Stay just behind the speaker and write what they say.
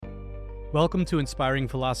Welcome to Inspiring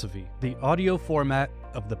Philosophy, the audio format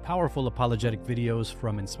of the powerful apologetic videos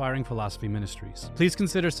from Inspiring Philosophy Ministries. Please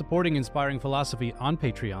consider supporting Inspiring Philosophy on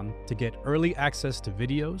Patreon to get early access to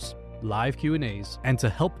videos, live Q&As, and to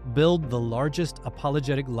help build the largest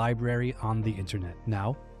apologetic library on the internet.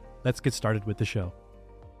 Now, let's get started with the show.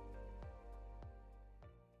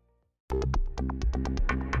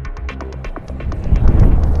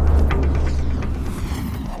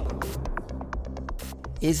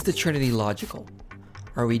 Is the Trinity logical?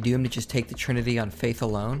 Are we doomed to just take the Trinity on faith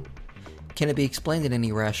alone? Can it be explained in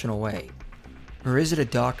any rational way? Or is it a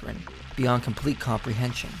doctrine beyond complete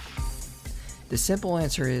comprehension? The simple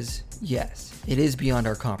answer is yes, it is beyond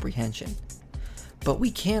our comprehension. But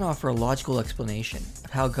we can offer a logical explanation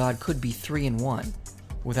of how God could be three in one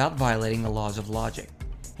without violating the laws of logic,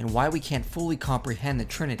 and why we can't fully comprehend the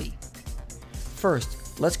Trinity.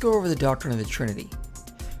 First, let's go over the doctrine of the Trinity.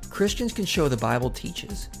 Christians can show the Bible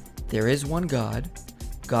teaches there is one God,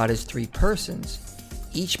 God is three persons,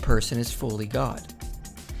 each person is fully God.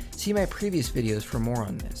 See my previous videos for more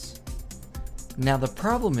on this. Now the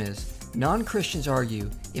problem is, non-Christians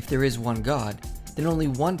argue if there is one God, then only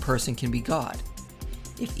one person can be God.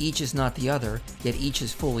 If each is not the other, yet each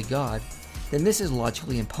is fully God, then this is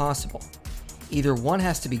logically impossible. Either one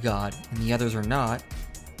has to be God and the others are not,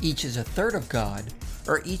 each is a third of God,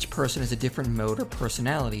 or each person is a different mode or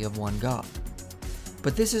personality of one God.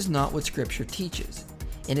 But this is not what Scripture teaches,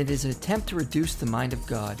 and it is an attempt to reduce the mind of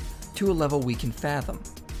God to a level we can fathom.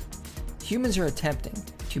 Humans are attempting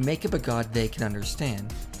to make up a God they can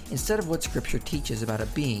understand, instead of what Scripture teaches about a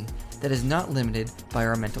being that is not limited by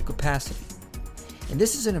our mental capacity. And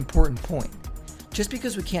this is an important point. Just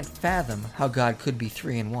because we can't fathom how God could be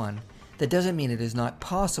three in one, that doesn't mean it is not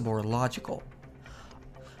possible or logical.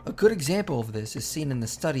 A good example of this is seen in the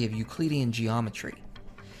study of Euclidean geometry.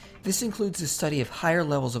 This includes the study of higher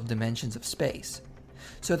levels of dimensions of space,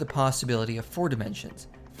 so the possibility of 4 dimensions,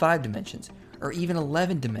 5 dimensions, or even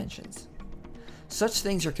 11 dimensions. Such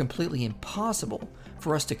things are completely impossible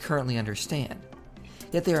for us to currently understand,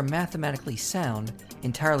 yet they are mathematically sound,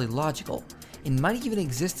 entirely logical, and might even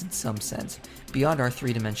exist in some sense beyond our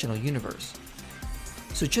 3-dimensional universe.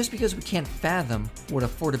 So just because we can't fathom what a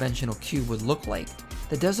 4-dimensional cube would look like,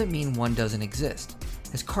 that doesn't mean one doesn't exist,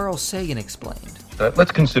 as Carl Sagan explained.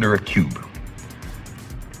 Let's consider a cube.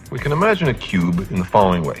 We can imagine a cube in the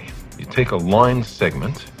following way. You take a line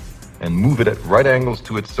segment and move it at right angles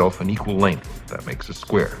to itself an equal length. That makes a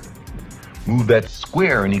square. Move that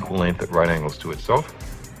square an equal length at right angles to itself,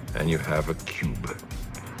 and you have a cube.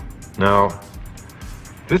 Now,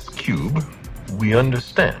 this cube, we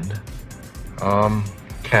understand,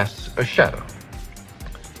 casts a shadow.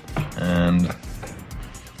 And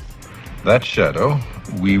that shadow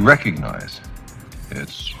we recognize.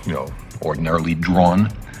 It's, ordinarily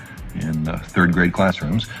drawn in third grade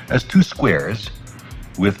classrooms as 2 squares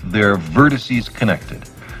with their vertices connected.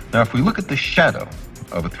 Now, if we look at the shadow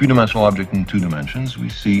of a 3-dimensional object in 2 dimensions, we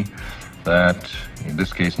see that, in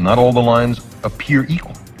this case, not all the lines appear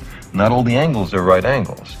equal. Not all the angles are right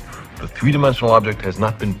angles. The 3-dimensional object has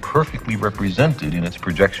not been perfectly represented in its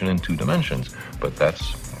projection in 2 dimensions, but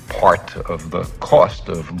that's part of the cost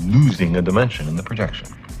of losing a dimension in the projection.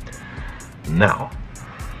 Now,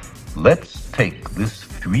 let's take this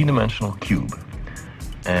 3-dimensional cube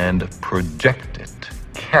and project it,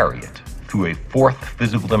 carry it through a 4th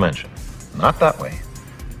physical dimension. Not that way,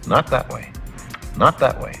 not that way, not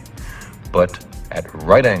that way, but at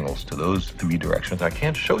right angles to those 3 directions. I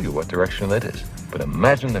can't show you what direction that is, but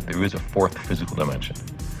imagine that there is a 4th physical dimension.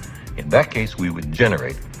 In that case, we would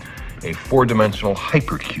generate a 4-dimensional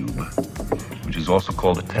hypercube, which is also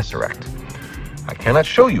called a tesseract. I cannot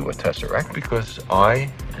show you a tesseract because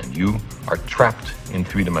I and you are trapped in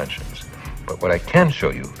 3 dimensions. But what I can show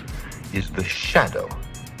you is the shadow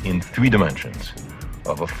in 3 dimensions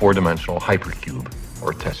of a 4-dimensional hypercube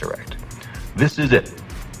or tesseract. This is it.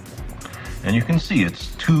 And you can see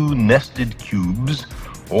it's 2 nested cubes,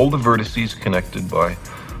 all the vertices connected by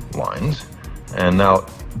lines. And now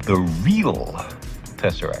the real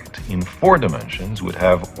tesseract in 4 dimensions would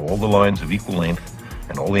have all the lines of equal length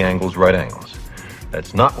and all the angles right angles.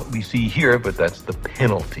 That's not what we see here, but that's the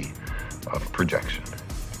penalty of projection.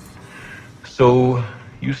 So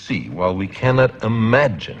you see, while we cannot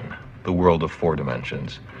imagine the world of 4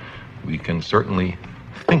 dimensions, we can certainly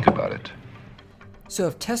think about it. So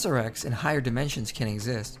if tesseracts in higher dimensions can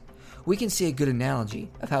exist, we can see a good analogy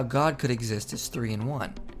of how God could exist as 3 in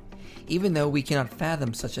 1. Even though we cannot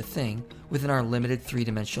fathom such a thing within our limited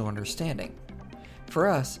 3-dimensional understanding. For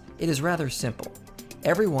us, it is rather simple.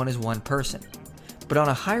 Everyone is one person. But on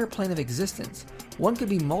a higher plane of existence, one could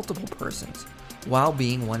be multiple persons, while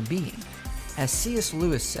being one being. As C.S.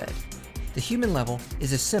 Lewis said, the human level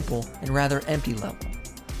is a simple and rather empty level.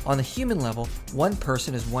 On the human level, one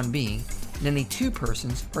person is one being, and any two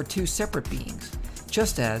persons are two separate beings,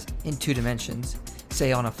 just as, in two dimensions,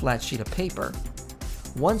 say on a flat sheet of paper,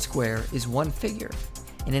 one square is one figure,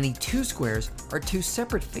 and any two squares are two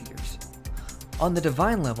separate figures. On the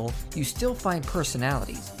divine level, you still find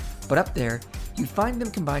personalities, but up there, you find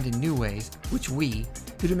them combined in new ways which we,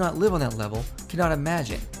 who do not live on that level, cannot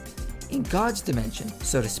imagine. In God's dimension,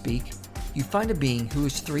 so to speak, you find a being who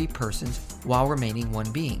is three persons while remaining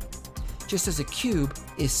one being, just as a cube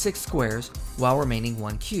is six squares while remaining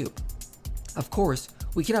one cube. Of course,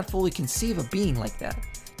 we cannot fully conceive a being like that,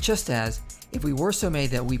 just as, if we were so made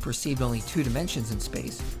that we perceived only two dimensions in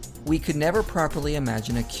space, we could never properly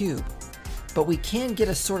imagine a cube. But we can get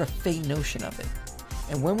a sort of faint notion of it.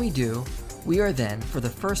 And when we do, we are then, for the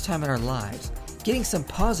first time in our lives, getting some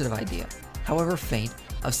positive idea, however faint,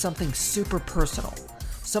 of something super personal,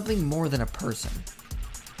 something more than a person.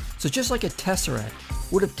 So just like a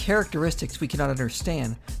tesseract would have characteristics we cannot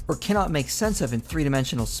understand or cannot make sense of in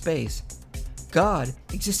three-dimensional space, God,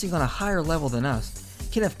 existing on a higher level than us,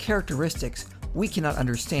 can have characteristics we cannot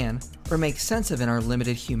understand or make sense of in our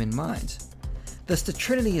limited human minds. Thus, the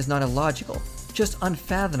Trinity is not illogical, just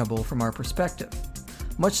unfathomable from our perspective,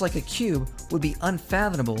 much like a cube would be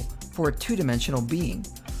unfathomable for a two-dimensional being,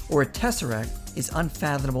 or a tesseract is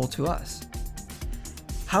unfathomable to us.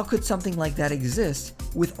 How could something like that exist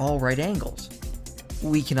with all right angles?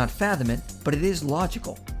 We cannot fathom it, but it is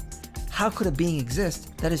logical. How could a being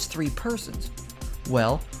exist that is three persons?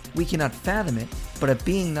 Well, we cannot fathom it, but a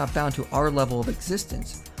being not bound to our level of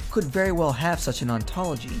existence could very well have such an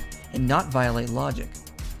ontology and not violate logic.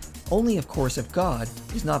 Only, of course, if God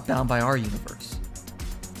is not bound by our universe.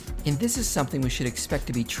 And this is something we should expect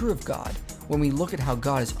to be true of God when we look at how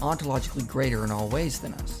God is ontologically greater in all ways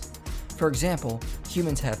than us. For example,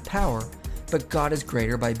 humans have power, but God is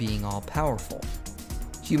greater by being all-powerful.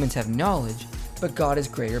 Humans have knowledge, but God is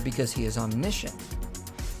greater because he is omniscient.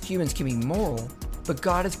 Humans can be moral, but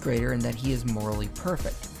God is greater in that he is morally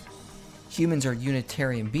perfect. Humans are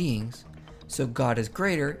Unitarian beings, so God is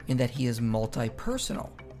greater in that he is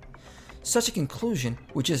multi-personal. Such a conclusion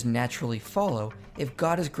would just naturally follow if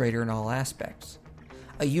God is greater in all aspects.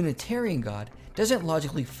 A Unitarian God doesn't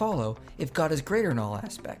logically follow if God is greater in all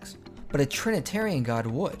aspects, but a Trinitarian God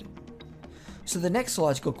would. So the next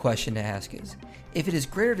logical question to ask is, if it is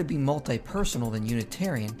greater to be multi-personal than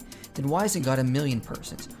Unitarian, then why isn't God a million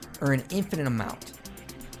persons, or an infinite amount?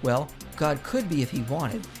 Well, God could be if he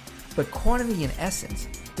wanted, but quantity in essence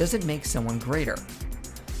doesn't make someone greater.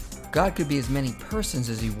 God could be as many persons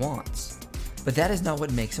as he wants, but that is not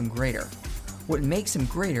what makes him greater. What makes him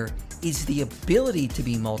greater is the ability to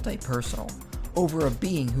be multi-personal over a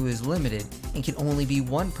being who is limited and can only be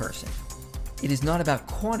one person. It is not about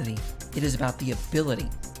quantity, it is about the ability.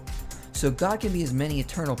 So God can be as many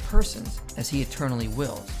eternal persons as he eternally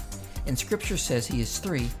wills, and Scripture says he is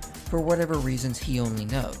three for whatever reasons he only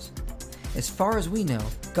knows. As far as we know,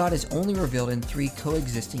 God is only revealed in three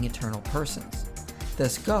coexisting eternal persons.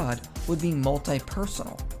 Thus God would be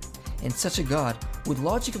multi-personal, and such a God would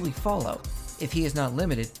logically follow if he is not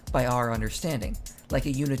limited by our understanding, like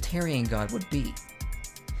a Unitarian God would be.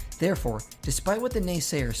 Therefore, despite what the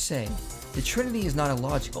naysayers say, the Trinity is not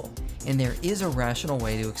illogical, and there is a rational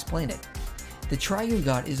way to explain it. The triune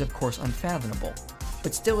God is of course unfathomable,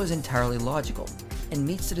 but still is entirely logical, and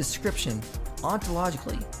meets the description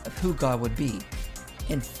ontologically of who God would be,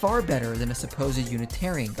 and far better than a supposed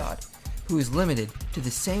Unitarian God, who is limited to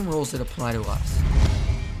the same rules that apply to us.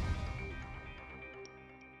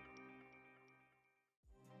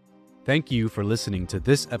 Thank you for listening to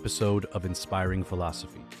this episode of Inspiring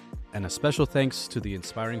Philosophy, and a special thanks to the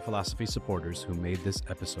Inspiring Philosophy supporters who made this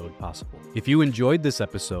episode possible. If you enjoyed this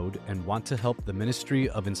episode and want to help the ministry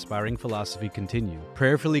of Inspiring Philosophy continue,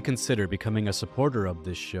 prayerfully consider becoming a supporter of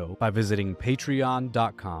this show by visiting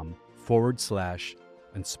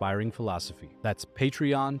patreon.com/Inspiring Philosophy. That's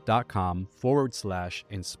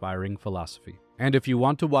patreon.com/Inspiring Philosophy. And if you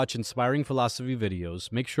want to watch Inspiring Philosophy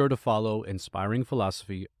videos, make sure to follow Inspiring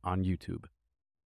Philosophy on YouTube.